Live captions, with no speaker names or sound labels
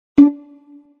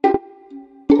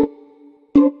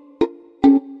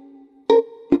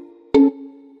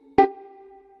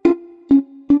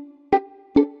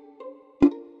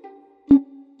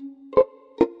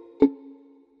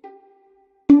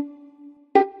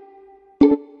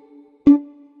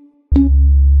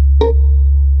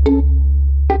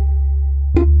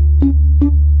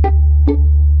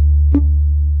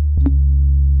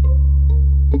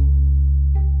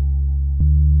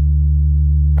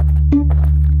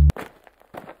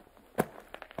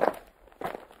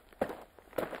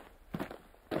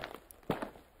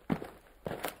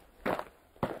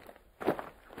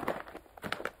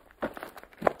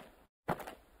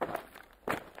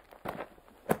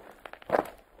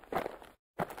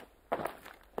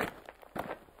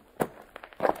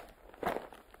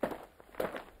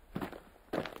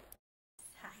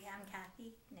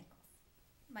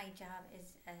my job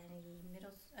is a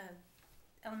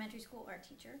elementary school art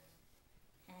teacher,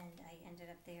 and I ended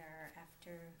up there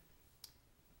after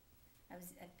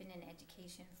I've been in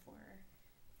education for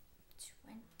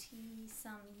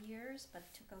 20-some years,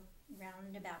 but took a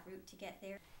roundabout route to get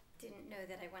there. Didn't know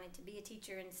that I wanted to be a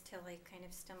teacher until I kind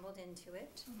of stumbled into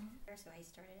it. Mm-hmm. So I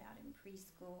started out in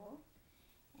preschool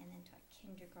and then taught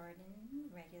kindergarten,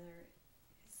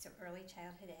 so early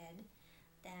childhood ed.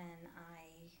 Then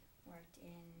I worked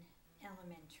in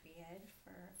elementary ed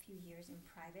for a few years in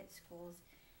private schools.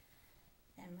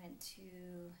 Then went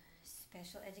to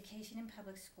special education in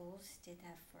public schools. Did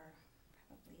that for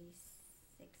probably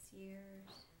 6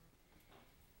 years.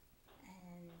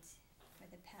 And for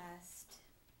the past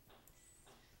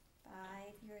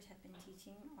 5 years have been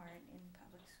teaching art in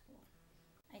public school.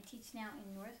 I teach now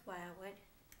in North Wildwood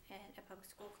at a public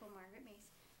school called Margaret Mace.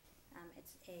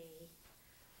 It's a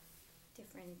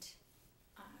different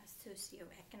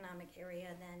socioeconomic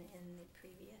area than in the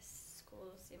previous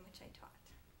schools in which I taught.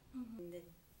 Mm-hmm. The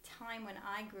time when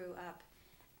I grew up,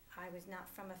 I was not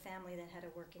from a family that had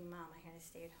a working mom. I had a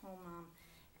stay-at-home mom,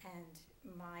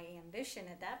 and my ambition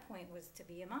at that point was to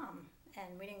be a mom.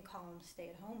 And we didn't call them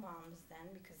stay-at-home moms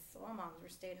then, because all moms were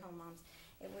stay-at-home moms.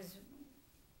 It was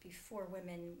before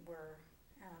women were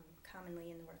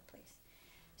commonly in the workplace.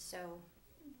 So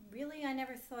really, I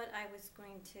never thought I was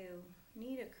going to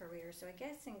need a career. So I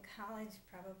guess in college,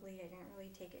 probably I didn't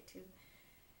really take it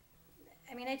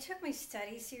I took my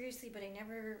studies seriously, but I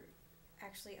never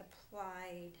actually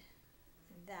applied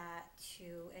that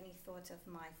to any thoughts of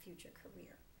my future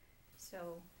career.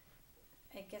 So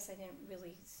I guess I didn't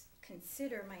really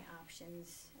consider my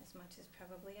options as much as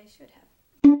probably I should have.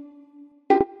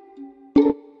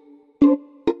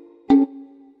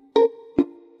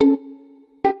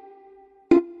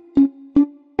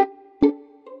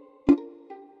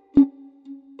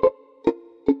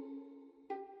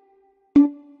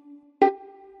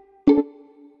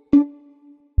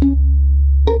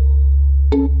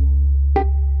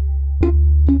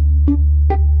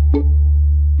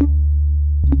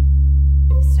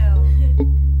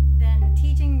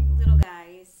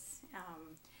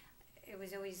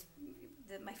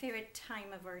 My favorite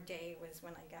time of our day was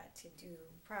when I got to do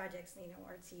projects,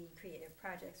 artsy, creative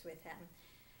projects with them.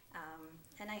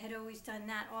 And I had always done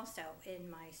that also in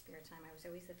my spare time. I was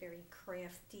always a very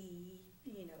crafty,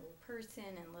 person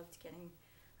and loved getting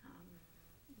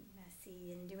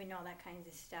messy and doing all that kinds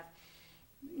of stuff.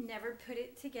 Never put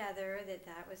it together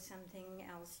that was something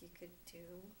else you could do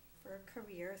for a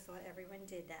career. Thought everyone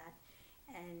did that.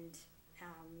 And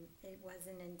it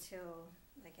wasn't until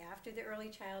after the early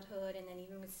childhood, and then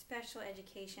even with special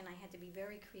education, I had to be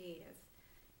very creative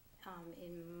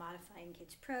in modifying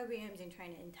kids' programs and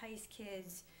trying to entice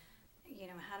kids.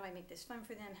 How do I make this fun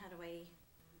for them? How do I,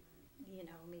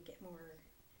 make it more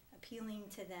appealing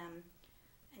to them?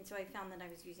 And so I found that I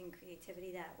was using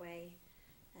creativity that way.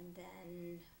 And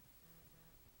then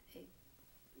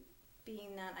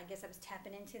being that I guess I was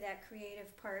tapping into that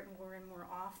creative part more and more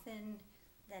often,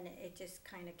 then it just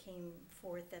kind of came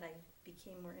forth that I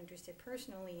became more interested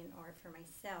personally in art for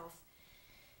myself.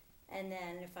 And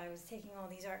then if I was taking all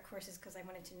these art courses because I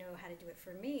wanted to know how to do it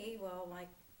for me, well,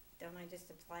 don't I just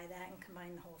apply that and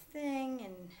combine the whole thing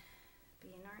and be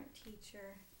an art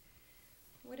teacher?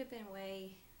 Would have been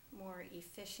way more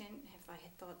efficient if I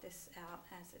had thought this out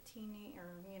as a teenager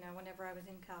or, whenever I was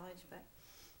in college, but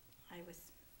I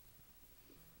was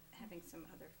having some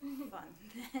other fun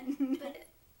then. But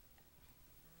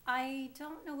I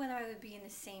don't know whether I would be in the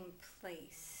same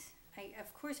place.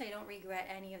 Of course, I don't regret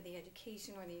any of the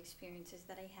education or the experiences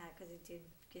that I had because it did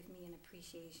give me an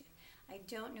appreciation. I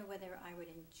don't know whether I would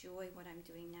enjoy what I'm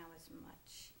doing now as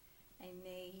much. I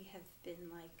may have been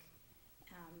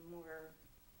more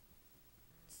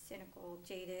cynical,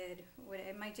 jaded.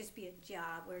 It might just be a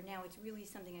job where now it's really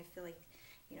something I feel like,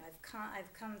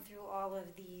 I've come through all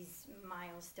of these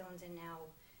milestones and now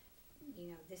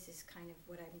this is kind of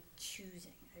what I'm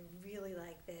choosing. I really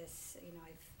like this.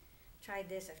 I've tried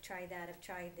this, I've tried that, I've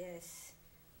tried this,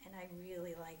 and I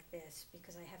really like this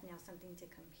because I have now something to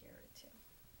compare it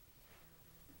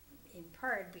to. In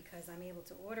part because I'm able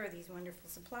to order these wonderful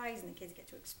supplies and the kids get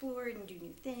to explore and do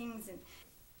new things. And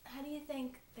how do you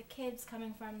think the kids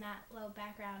coming from that low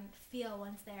background feel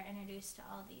once they're introduced to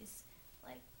all these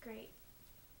great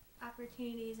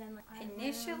opportunities and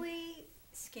initially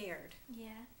scared?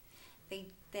 Yeah.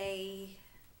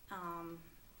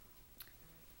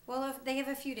 Well, they have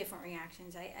a few different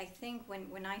reactions. I think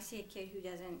when I see a kid who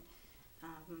doesn't,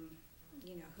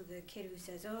 who the kid who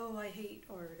says, "Oh, I hate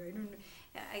art,"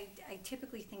 I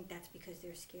typically think that's because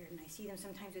they're scared. And I see them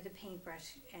sometimes with a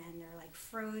paintbrush and they're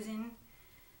frozen.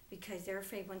 because they're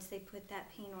afraid once they put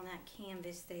that paint on that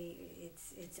canvas,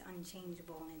 it's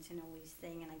unchangeable and it's an always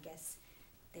thing, and I guess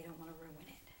they don't want to ruin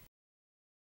it.